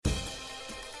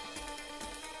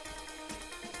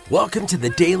Welcome to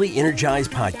the Daily Energize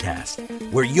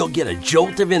Podcast, where you'll get a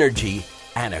jolt of energy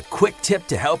and a quick tip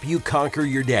to help you conquer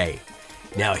your day.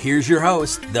 Now here's your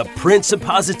host, the Prince of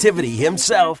Positivity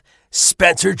himself,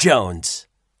 Spencer Jones.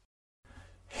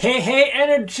 Hey,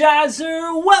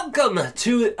 Energizer! Welcome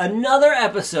to another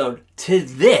episode, to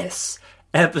this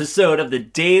episode of the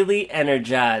Daily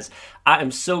Energize. I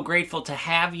am so grateful to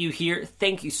have you here.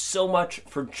 Thank you so much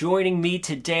for joining me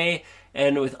today.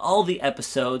 And with all the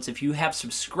episodes, if you have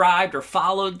subscribed or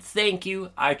followed, thank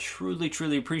you. I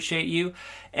truly appreciate you.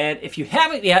 And if you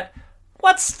haven't yet,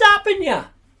 what's stopping you?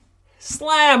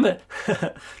 Slam it.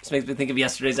 Just makes me think of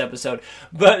yesterday's episode.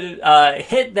 But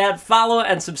hit that follow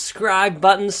and subscribe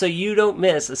button so you don't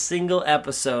miss a single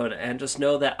episode. And just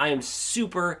know that I am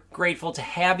super grateful to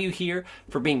have you here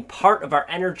for being part of our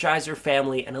Energizer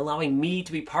family and allowing me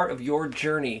to be part of your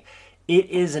journey. It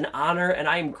is an honor, and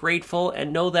I am grateful,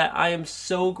 and know that I am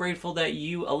so grateful that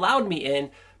you allowed me in,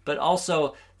 but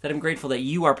also that I'm grateful that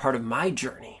you are part of my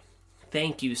journey.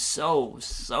 Thank you so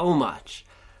much.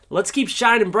 Let's keep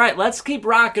shining bright. Let's keep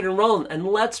rocking and rolling, and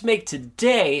let's make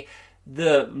today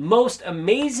the most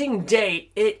amazing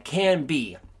day it can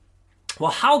be.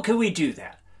 Well, how can we do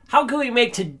that? How can we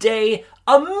make today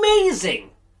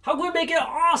amazing? How can we make it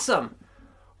awesome?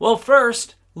 Well,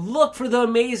 first, look for the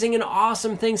amazing and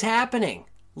awesome things happening.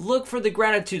 Look for the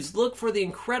gratitudes. Look for the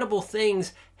incredible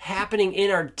things happening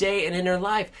in our day and in our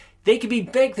life. They could be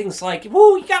big things like,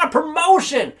 woo, you got a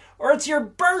promotion, or it's your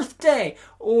birthday,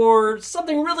 or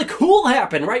something really cool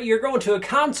happened, right? You're going to a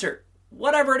concert.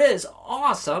 Whatever it is,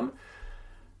 awesome.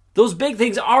 Those big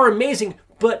things are amazing,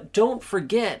 but don't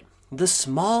forget the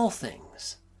small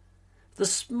things. The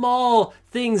small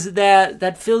things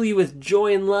that fill you with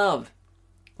joy and love.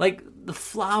 Like the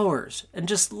flowers, and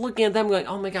just looking at them going,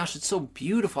 oh my gosh, it's so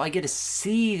beautiful. I get to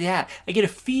see that. I get to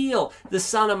feel the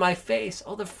sun on my face.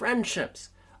 Oh, the friendships.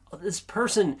 Oh, this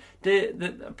person,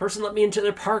 the person let me into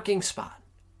their parking spot.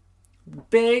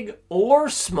 Big or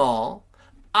small,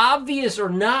 obvious or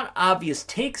not obvious,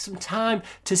 take some time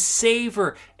to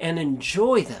savor and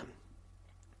enjoy them.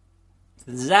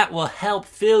 That will help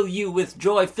fill you with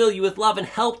joy, fill you with love, and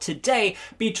help today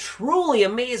be truly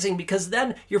amazing, because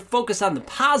then you're focused on the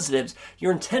positives.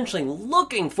 You're intentionally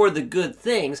looking for the good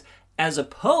things as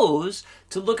opposed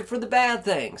to looking for the bad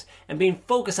things and being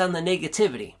focused on the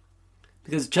negativity.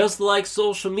 Because just like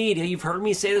social media, you've heard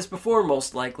me say this before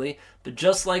most likely, but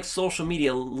just like social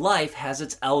media, life has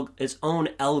its own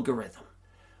algorithm.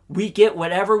 We get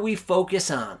whatever we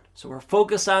focus on. So we're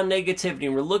focused on negativity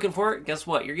and we're looking for it. Guess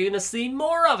what? You're going to see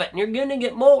more of it and you're going to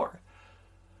get more.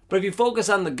 But if you focus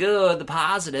on the good, the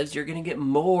positives, you're going to get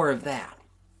more of that.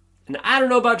 And I don't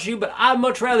know about you, but I'd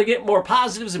much rather get more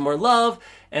positives and more love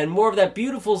and more of that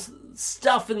beautiful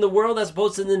stuff in the world as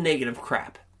opposed to the negative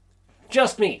crap.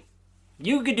 Just me.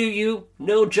 You could do you,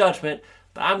 no judgment,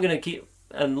 but I'm going to keep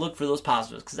and look for those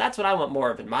positives because that's what I want more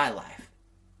of in my life.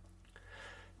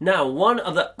 Now, one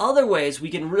of the other ways we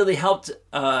can really help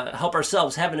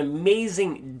ourselves have an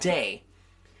amazing day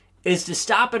is to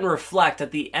stop and reflect at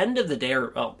the end of the day,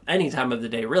 or any time of the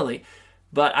day really,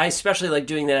 but I especially like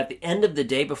doing that at the end of the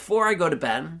day before I go to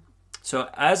bed. So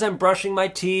as I'm brushing my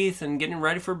teeth and getting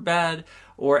ready for bed,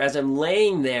 or as I'm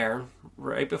laying there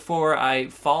right before I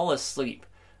fall asleep,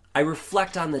 I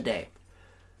reflect on the day.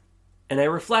 And I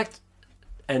reflect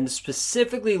and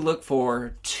specifically look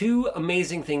for 2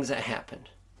 amazing things that happened.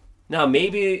 Now,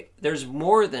 maybe there's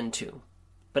more than 2,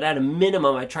 but at a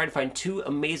minimum, I try to find 2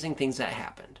 amazing things that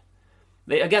happened.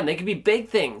 They could be big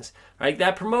things, like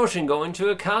that promotion, going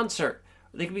to a concert.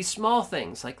 They could be small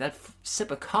things, like that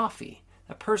sip of coffee,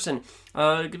 that person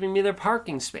giving me their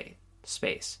parking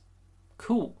space.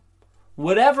 Cool.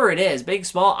 Whatever it is, big,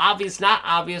 small, obvious, not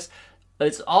obvious,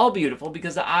 it's all beautiful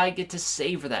because I get to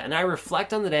savor that. And I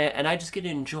reflect on the day, and I just get to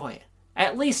enjoy it.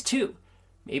 At least 2.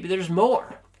 Maybe there's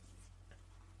more.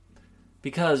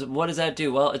 Because what does that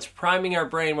do? Well, it's priming our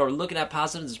brain. When we're looking at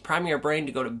positives, it's priming our brain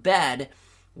to go to bed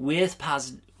with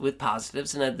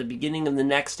positives. And at the beginning of the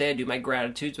next day, I do my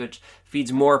gratitudes, which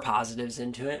feeds more positives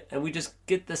into it. And we just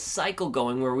get this cycle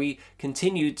going where we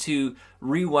continue to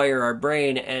rewire our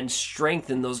brain and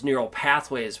strengthen those neural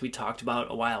pathways we talked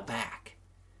about a while back.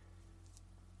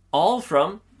 All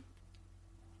from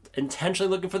intentionally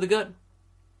looking for the good,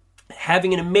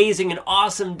 having an amazing and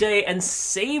awesome day, and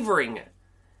savoring it.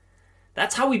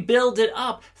 That's how we build it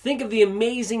up. Think of the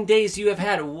amazing days you have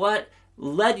had. What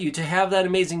led you to have that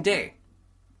amazing day?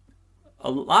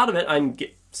 A lot of it,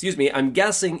 I'm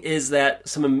guessing, is that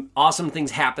some awesome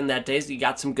things happened that day. So you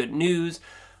got some good news.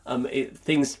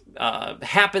 Things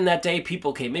happened that day.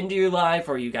 People came into your life,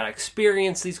 or you got to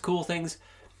experience these cool things.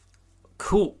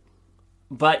 Cool.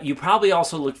 but you probably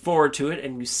also looked forward to it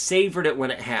and you savored it when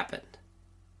it happened.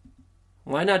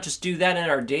 Why not just do that in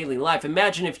our daily life?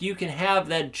 Imagine if you can have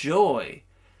that joy,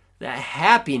 that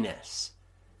happiness,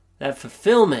 that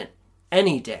fulfillment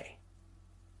any day.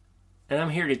 And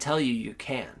I'm here to tell you, you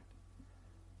can.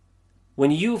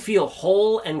 When you feel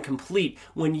whole and complete,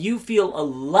 when you feel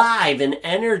alive and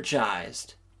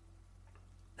energized,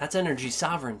 that's energy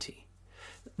sovereignty.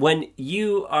 When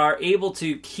you are able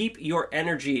to keep your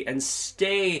energy and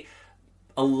stay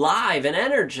alive and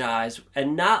energized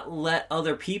and not let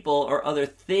other people or other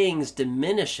things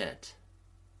diminish it,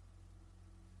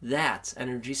 that's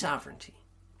energy sovereignty.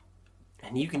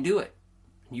 And you can do it.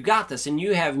 You got this. And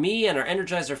you have me and our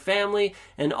Energizer family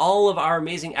and all of our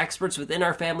amazing experts within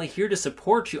our family here to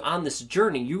support you on this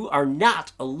journey. You are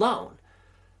not alone.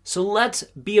 So let's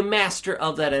be a master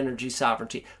of that energy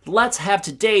sovereignty. Let's have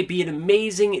today be an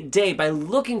amazing day by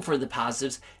looking for the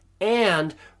positives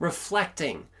and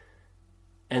reflecting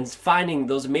and finding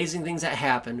those amazing things that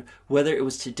happened, whether it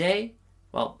was today,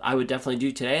 well, I would definitely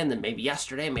do today, and then maybe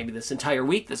yesterday, maybe this entire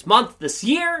week, this month, this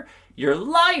year, your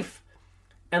life.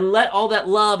 And let all that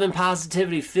love and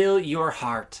positivity fill your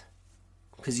heart,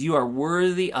 because you are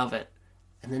worthy of it,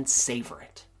 and then savor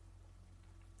it.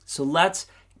 So let's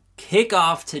kick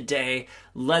off today.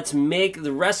 Let's make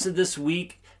the rest of this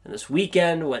week and this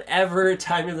weekend, whatever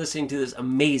time you're listening to this,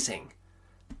 amazing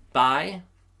by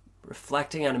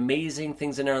reflecting on amazing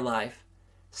things in our life,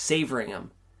 savoring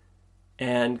them,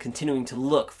 and continuing to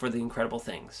look for the incredible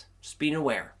things. Just being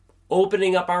aware,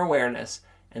 opening up our awareness,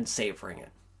 and savoring it.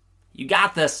 You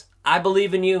got this. I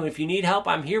believe in you. If you need help,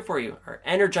 I'm here for you. Our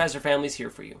Energizer family's here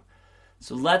for you.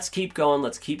 So let's keep going.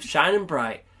 Let's keep shining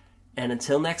bright. And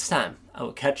until next time, I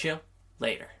will catch you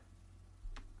later.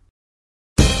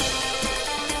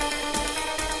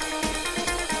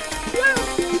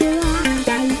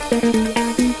 Yeah.